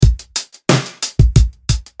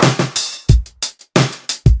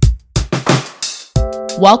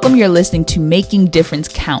Welcome, you're listening to Making Difference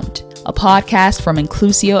Count, a podcast from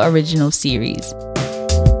Inclusio Original Series.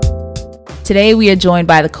 Today we are joined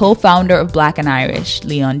by the co-founder of Black and Irish,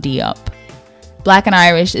 Leon Diop. Black and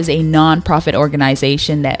Irish is a non-profit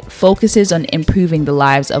organization that focuses on improving the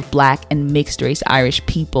lives of Black and mixed-race Irish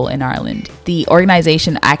people in Ireland. The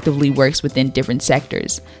organization actively works within different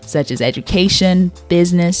sectors, such as education,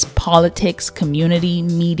 business, politics, community,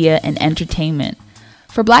 media, and entertainment.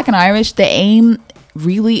 For Black and Irish, the aim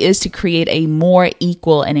really is to create a more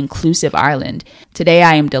equal and inclusive Ireland. Today,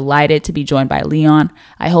 I am delighted to be joined by Leon.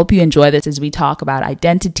 I hope you enjoy this as we talk about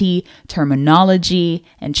identity, terminology,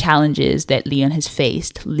 and challenges that Leon has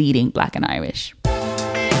faced leading Black and Irish.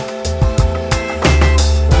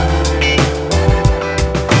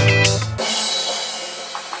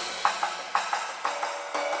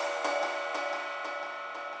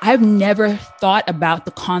 I've never thought about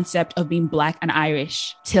the concept of being Black and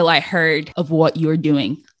Irish till I heard of what you're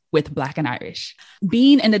doing with Black and Irish.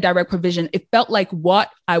 Being in the direct provision, it felt like what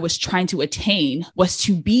I was trying to attain was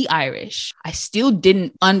to be Irish. I still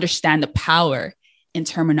didn't understand the power in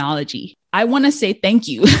terminology. I want to say thank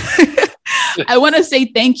you. I want to say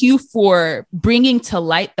thank you for bringing to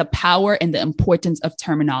light the power and the importance of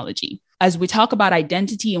terminology. As we talk about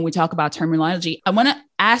identity and we talk about terminology, I want to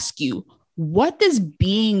ask you, what does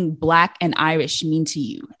being Black and Irish mean to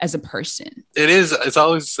you as a person? It's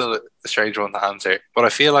always a strange one to answer, but I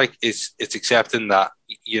feel like it's accepting that,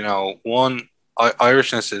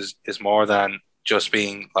 Irishness is more than just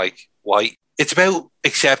being like white. It's about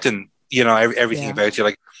accepting, everything about you.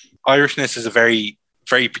 Like Irishness is a very,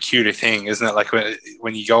 very peculiar thing, isn't it? Like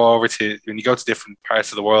when you go to different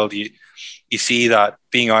parts of the world, you see that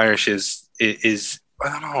being Irish is I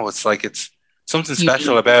don't know, it's something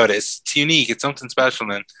special about it. It's unique. It's something special.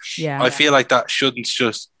 And I feel like that shouldn't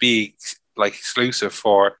just be like exclusive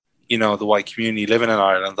for, the white community living in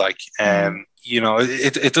Ireland. Like,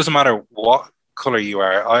 it doesn't matter what color you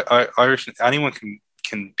are. Irish, anyone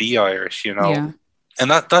can be Irish, and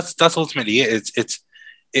that's ultimately it.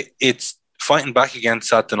 It's fighting back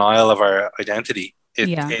against that denial of our identity.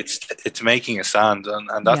 It's making a stand.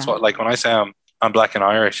 And that's what, like, when I say I'm Black and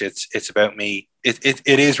Irish, it's about me. It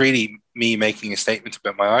is really me making a statement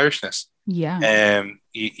about my Irishness.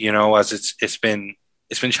 As it's been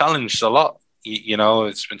challenged a lot.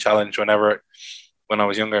 It's been challenged when I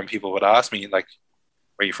was younger and people would ask me, like,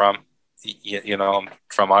 where are you from? I'm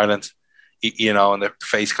from Ireland. And their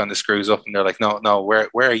face kind of screws up and they're like, no, where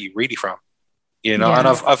are you really from? And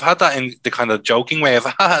I've had that in the kind of joking way of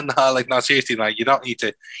no, seriously, like you don't need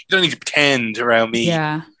to pretend around me.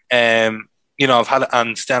 I've had it,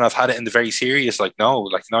 and then I've had it in the very serious, no,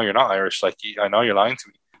 you're not Irish. Like, I know you're lying to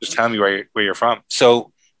me. Just tell me where you're from.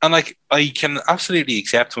 So, and like, I can absolutely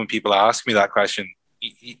accept when people ask me that question,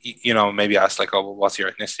 maybe ask like, oh, well, what's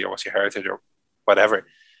your ethnicity or what's your heritage or whatever.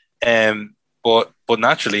 But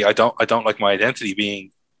naturally, I don't like my identity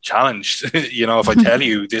being challenged. If I tell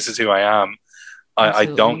you this is who I am, I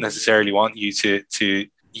don't necessarily want you to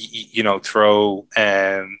throw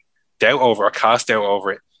doubt over or cast doubt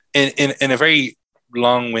over it. In a very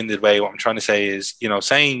long-winded way, what I'm trying to say is,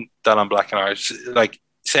 saying that I'm Black and Irish, like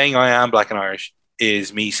saying I am Black and Irish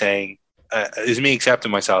is me saying, is me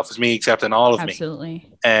accepting myself, is me accepting all of me.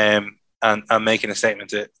 Absolutely. And making a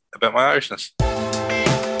statement about my Irishness.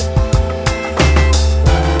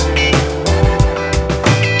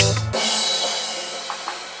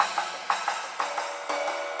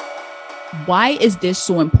 Why is this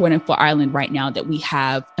so important for Ireland right now that we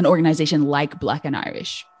have an organization like Black and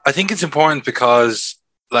Irish? I think it's important because,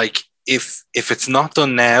 like, if it's not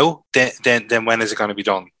done now, then when is it going to be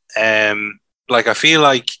done? I feel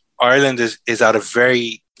like Ireland is at a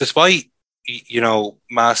very, despite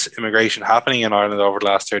mass immigration happening in Ireland over the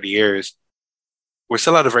last 30 years, we're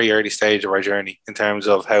still at a very early stage of our journey in terms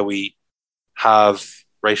of how we have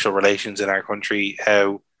racial relations in our country,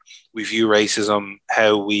 how we view racism,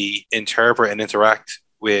 how we interpret and interact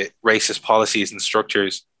with racist policies and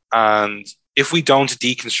structures. And if we don't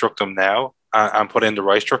deconstruct them now and put in the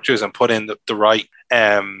right structures and put in the right,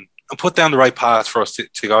 and put down the right path for us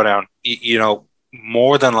to go down,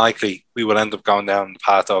 more than likely we will end up going down the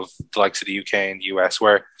path of the likes of the UK and the US,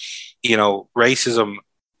 where, racism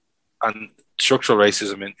and structural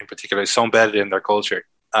racism in particular is so embedded in their culture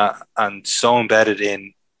and so embedded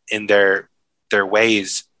in their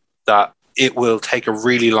ways that it will take a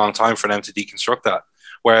really long time for them to deconstruct that.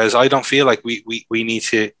 Whereas I don't feel like we need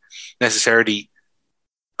to necessarily,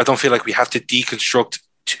 I don't feel like we have to deconstruct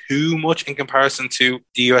too much in comparison to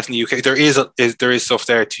the US and the UK. There is stuff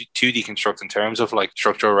there to deconstruct in terms of like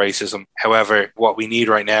structural racism. However, what we need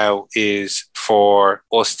right now is for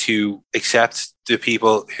us to accept the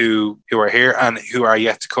people who are here and who are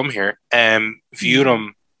yet to come here, and view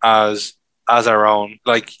them as our own.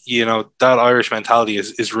 Like, you know, that Irish mentality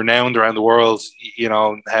is renowned around the world, you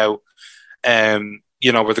know, how,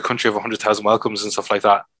 you know, we're the country of 100,000 welcomes and stuff like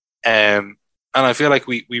that. And I feel like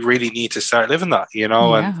we really need to start living that, you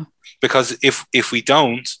know, and because if we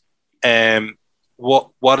don't,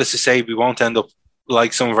 what is to say we won't end up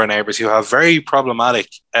like some of our neighbours who have very problematic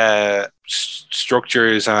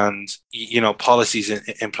structures and, you know, policies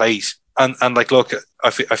in place. And like, look, I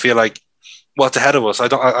feel like what's ahead of us,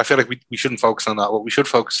 I feel like we shouldn't focus on that. What we should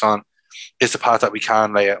focus on is the path that we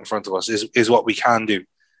can lay out in front of us, is what we can do.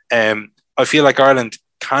 I feel like Ireland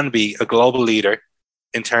can be a global leader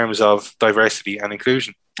in terms of diversity and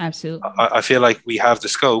inclusion. Absolutely. I feel like we have the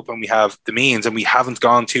scope and we have the means, and we haven't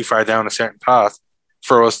gone too far down a certain path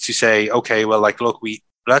for us to say, okay, well, like, look,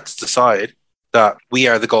 let's decide that we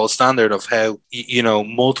are the gold standard of how, you know,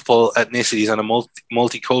 multiple ethnicities and a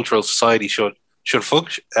multicultural society should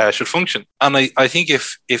function. And I think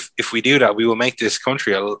if we do that, we will make this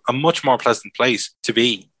country a much more pleasant place to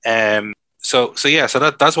be. So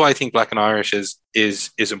that's why I think Black and Irish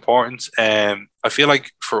is important. I feel like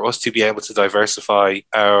for us to be able to diversify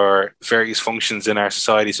our various functions in our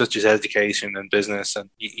society, such as education and business, and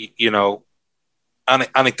you know,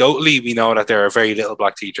 anecdotally, we know that there are very little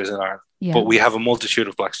Black teachers in Ireland, but we have a multitude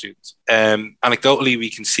of Black students. Anecdotally, we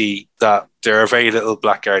can see that there are very little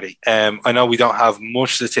Black Gardaí. I know we don't have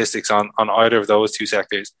much statistics on either of those two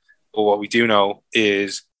sectors, but what we do know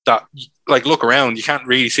is that, like, look around, you can't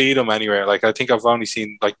really see them anywhere. Like, I think I've only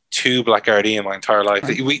seen like 2 Black Gardaí in my entire life.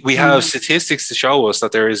 Right. We have statistics to show us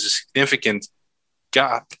that there is a significant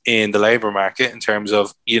gap in the labour market in terms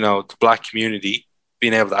of, you know, the Black community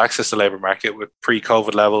being able to access the labour market. With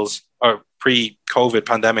pre-COVID levels, or pre-COVID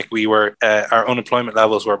pandemic, we were our unemployment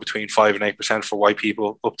levels were between 5 and 8% for white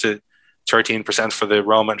people, up to 13% for the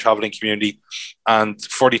Roma and travelling community, and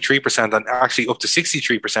 43%, and actually up to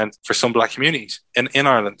 63% for some Black communities in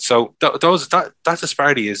Ireland. So that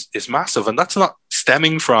disparity is massive, and that's not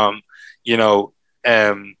stemming from, you know,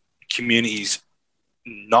 communities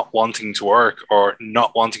not wanting to work or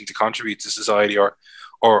not wanting to contribute to society or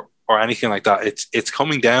anything like that. It's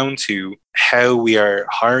coming down to how we are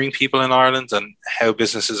hiring people in Ireland and how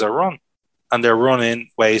businesses are run. And they're run in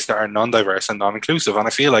ways that are non-diverse and non-inclusive. And I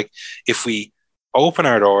feel like if we open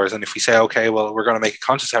our doors and if we say, okay, well, we're going to make a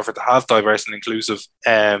conscious effort to have diverse and inclusive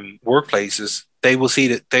workplaces, they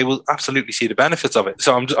will absolutely see the benefits of it.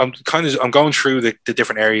 So I'm going through the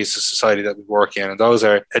different areas of society that we work in, and those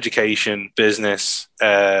are education, business,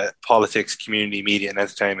 politics, community, media, and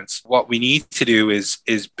entertainment. What we need to do is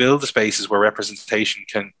build the spaces where representation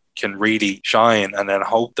can really shine, and then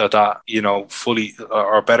hope that you know, fully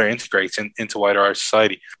or better integrates into wider Irish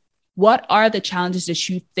society. What are the challenges that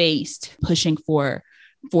you faced pushing for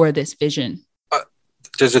this vision?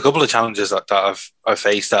 There's a couple of challenges that I've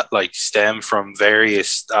faced that like stem from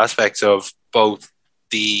various aspects of both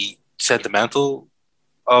the sentimental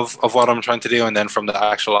of what I'm trying to do, and then from the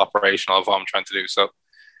actual operational of what I'm trying to do. So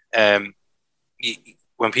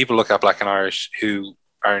when people look at Black and Irish who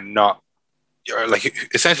are not, or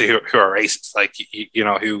like essentially who are racist, like, you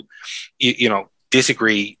know, who you know,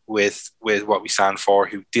 disagree with what we stand for,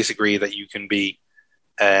 who disagree that you can be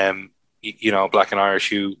you know, Black and Irish,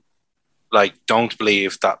 who like don't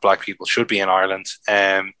believe that Black people should be in Ireland,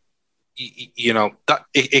 you know, that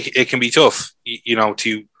it can be tough, you know,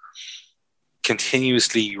 to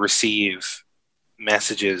continuously receive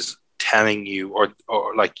messages telling you or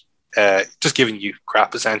like just giving you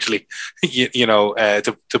crap, essentially. you know,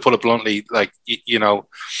 to put it bluntly, like, you know,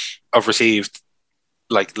 I've received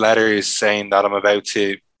like letters saying that I'm about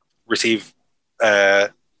to receive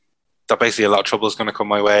that basically a lot of trouble is going to come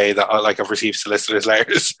my way, that like I've received solicitors'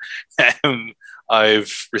 letters.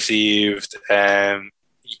 I've received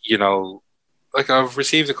you know, like I've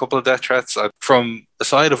received a couple of death threats from the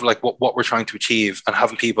side of like what we're trying to achieve, and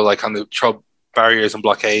having people like on the barriers and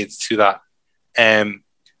blockades to that.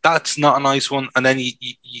 That's not a nice one. And then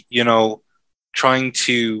you know, trying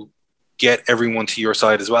to get everyone to your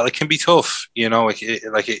side as well, it can be tough, you know.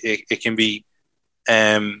 It can be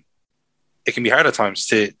it can be hard at times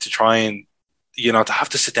to try and, you know, to have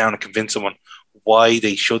to sit down and convince someone why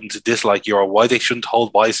they shouldn't dislike you or why they shouldn't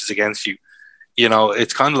hold biases against you. You know,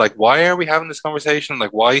 it's kind of like, why are we having this conversation?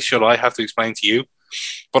 Like, why should I have to explain to you?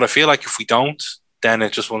 But I feel like if we don't, then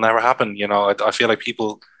it just will never happen. You know, I feel like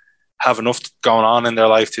people have enough going on in their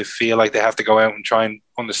life to feel like they have to go out and try and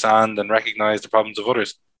understand and recognize the problems of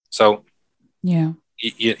others. So, yeah,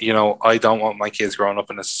 you know, I don't want my kids growing up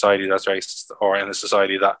in a society that's racist, or in a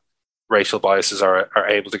society that racial biases are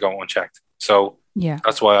able to go unchecked. So Yeah.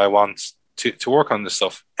 that's why I want to work on this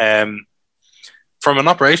stuff. From an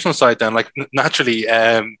operational side, then, like naturally,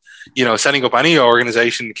 setting up any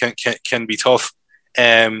organization can be tough.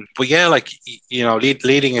 But yeah, like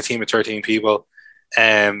leading a team of 13 people.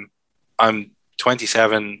 I'm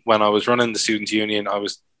 27. When I was running the student union, I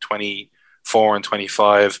was 24 and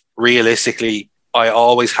 25. Realistically, I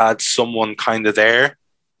always had someone kind of there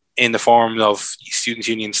in the form of student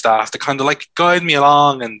union staff to kind of like guide me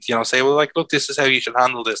along and, say, well, like, look, this is how you should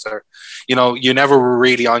handle this. Or, you never were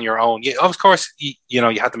really on your own. Yeah, of course, you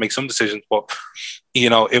had to make some decisions, but,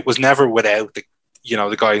 it was never without the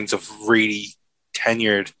guidance of really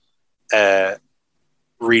tenured,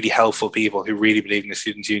 really helpful people who really believe in the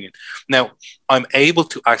student union. Now, I'm able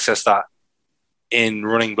to access that in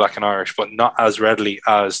running Black and Irish, but not as readily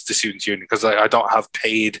as the student union, because I don't have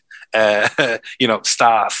paid,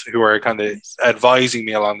 staff who are kind of advising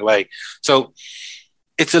me along the way. So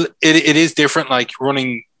it is different. Like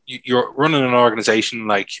you're running an organization.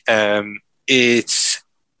 Like it's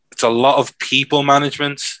a lot of people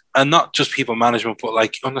management, and not just people management, but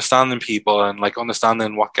like understanding people and like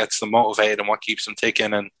understanding what gets them motivated and what keeps them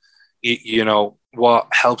ticking, and what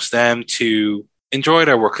helps them to enjoy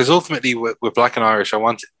their work. Because ultimately with Black and Irish, I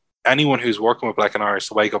want anyone who's working with Black and Irish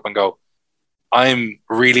to wake up and go, I'm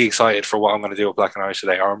really excited for what I'm going to do with Black and Irish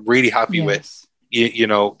today, or I'm really happy with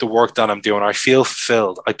the work that I'm doing. I feel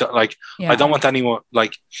fulfilled. I don't want anyone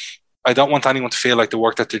to feel like the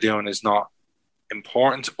work that they're doing is not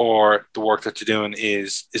important, or the work that they're doing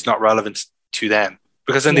is not relevant to them,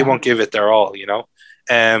 because then they won't give it their all.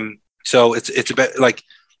 So it's a bit like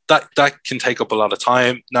that can take up a lot of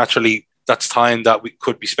time. Naturally, that's time that we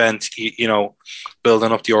could be spent,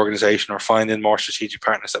 building up the organization or finding more strategic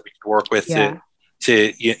partners that we could work with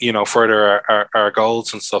to further our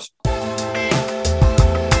goals and stuff.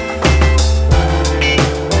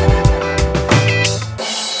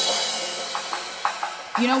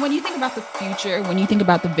 When you think about the future, when you think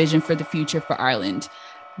about the vision for the future for Ireland,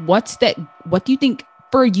 what do you think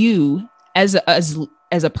for you as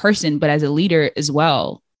a person, but as a leader as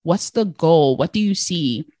well? What's the goal? What do you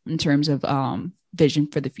see in terms of vision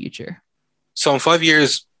for the future? So in 5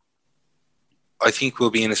 years, I think we'll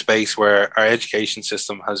be in a space where our education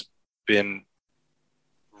system has been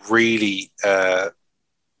really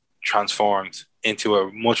transformed into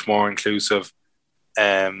a much more inclusive,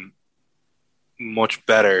 much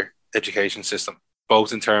better education system,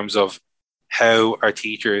 both in terms of how our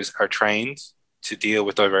teachers are trained to deal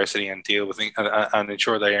with diversity and deal with and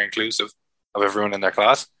ensure they are inclusive of everyone in their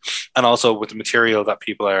class, and also with the material that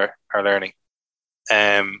people are learning.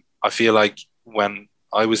 I feel like when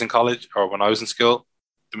I was in college or when I was in school,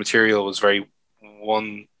 the material was very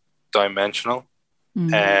one-dimensional.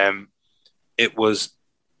 It was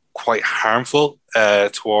quite harmful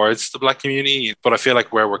towards the Black community, but I feel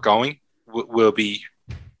like where we're going will be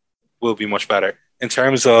much better. In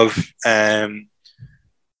terms of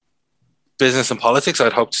business and politics,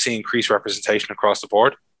 I'd hope to see increased representation across the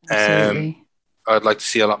board. I'd like to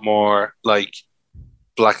see a lot more like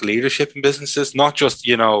Black leadership in businesses, not just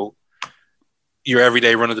your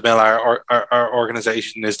everyday run of the mill. Our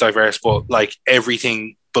organization is diverse, but like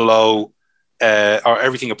everything below or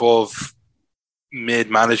everything above mid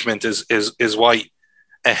management is white.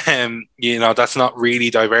 That's not really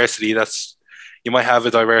diversity. That's, you might have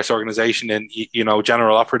a diverse organization in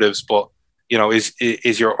general operatives, but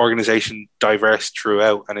is your organization diverse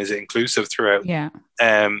throughout, and is it inclusive throughout?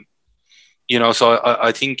 So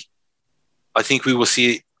I think we will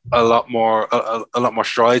see a lot more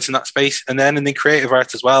strides in that space, and then in the creative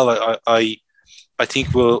arts as well. I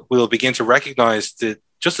think we'll begin to recognize the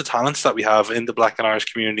talents that we have in the Black and Irish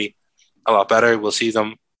community a lot better. We'll see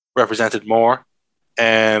them represented more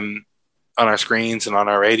on our screens and on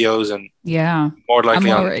our radios, and more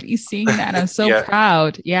likely I'm already seeing that. I'm so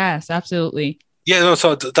proud. Yes, absolutely.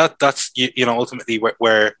 So that's ultimately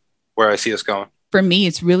where I see us going. For me,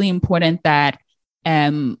 it's really important that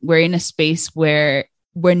we're in a space where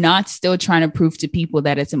we're not still trying to prove to people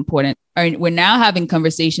that it's important. We're now having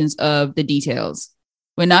conversations of the details.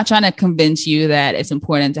 We're not trying to convince you that it's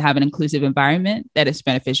important to have an inclusive environment that is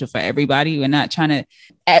beneficial for everybody. We're not trying to,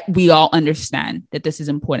 we all understand that this is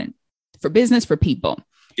important for business, for people.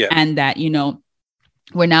 And that,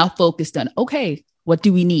 we're now focused on, okay, what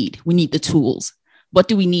do we need? We need the tools. What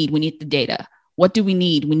do we need? We need the data. What do we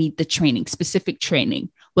need? We need the training, specific training.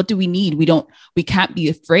 What do we need? We can't be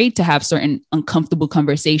afraid to have certain uncomfortable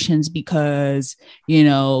conversations because, we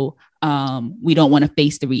don't want to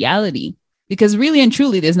face the reality. Because really and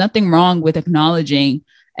truly, there's nothing wrong with acknowledging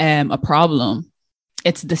a problem.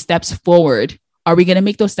 It's the steps forward. Are we going to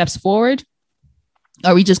make those steps forward?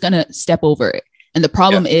 Are we just going to step over it? And the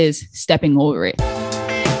problem is stepping over it.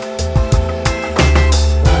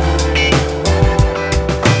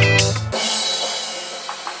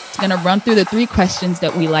 Going to run through the 3 questions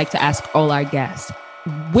that we like to ask all our guests.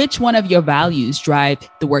 Which one of your values drive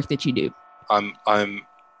the work that you do? I'm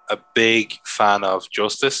a big fan of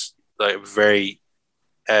justice. Like very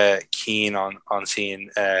keen on seeing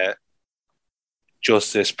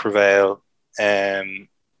justice prevail. And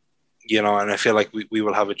I feel like we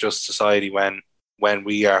will have a just society when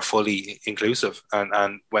we are fully inclusive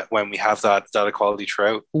and when we have that equality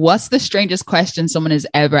throughout. What's the strangest question someone has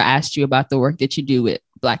ever asked you about the work that you do with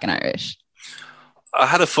Black and Irish? I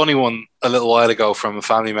had a funny one a little while ago from a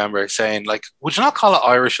family member saying, like, would you not call it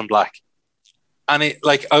Irish and Black? And it,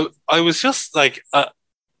 like, I was just like,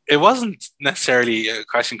 it wasn't necessarily a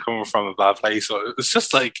question coming from a bad place. So it was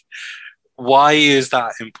just like, why is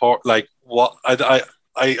that important? Like, what I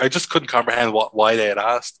just couldn't comprehend why they had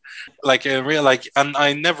asked. Like, in real, like, and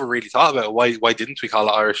I never really thought about why didn't we call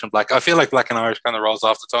it Irish and Black? I feel like Black and Irish kind of rolls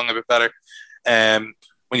off the tongue a bit better.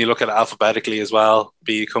 When you look at it alphabetically as well,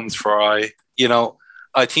 B comes for I.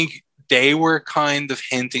 I think they were kind of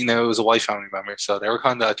hinting that it was a white family member, so they were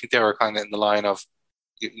kind of. I think they were kind of in the line of,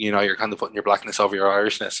 you're kind of putting your blackness over your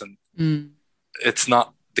Irishness, and it's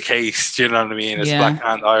not the case. Do you know what I mean? It's Black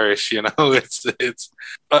and Irish. It's.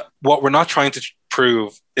 What we're not trying to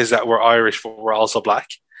prove is that we're Irish, but we're also Black.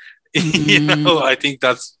 I think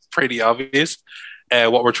that's pretty obvious.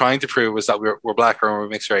 What we're trying to prove is that we're Black or we're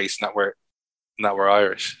mixed race, and that we're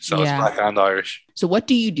Irish. So it's Black and Irish. So what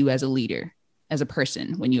do you do as a leader, as a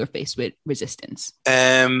person, when you are faced with resistance?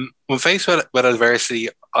 When faced with adversity,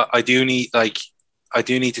 I do need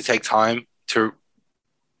to take time to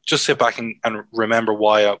just sit back and remember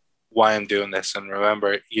why I'm doing this, and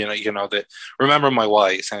remember, remember my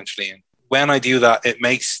why, essentially. And when I do that, it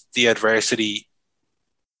makes the adversity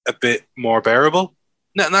a bit more bearable.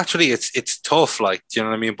 Naturally, it's tough, like, do you know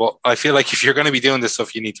what I mean? But I feel like if you're going to be doing this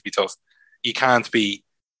stuff, you need to be tough. You can't be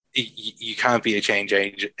a change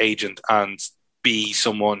agent and be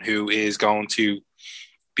someone who is going to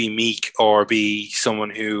be meek or be someone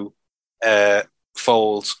who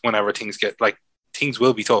folds whenever things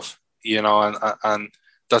will be tough, and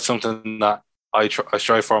that's something that I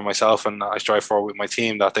strive for myself, and I strive for with my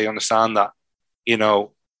team, that they understand that,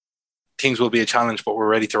 things will be a challenge, but we're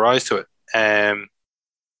ready to rise to it. And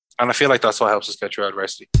I feel like that's what helps us get through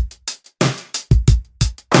adversity.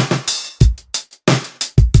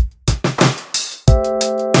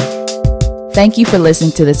 Thank you for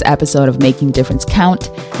listening to this episode of Making Difference Count,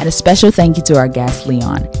 and a special thank you to our guest,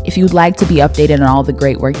 Leon. If you would like to be updated on all the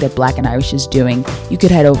great work that Black and Irish is doing, you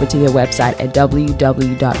could head over to their website at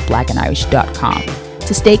www.blackandirish.com.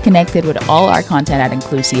 To stay connected with all our content at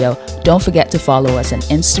Inclusio, don't forget to follow us on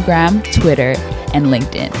Instagram, Twitter, and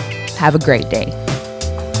LinkedIn. Have a great day.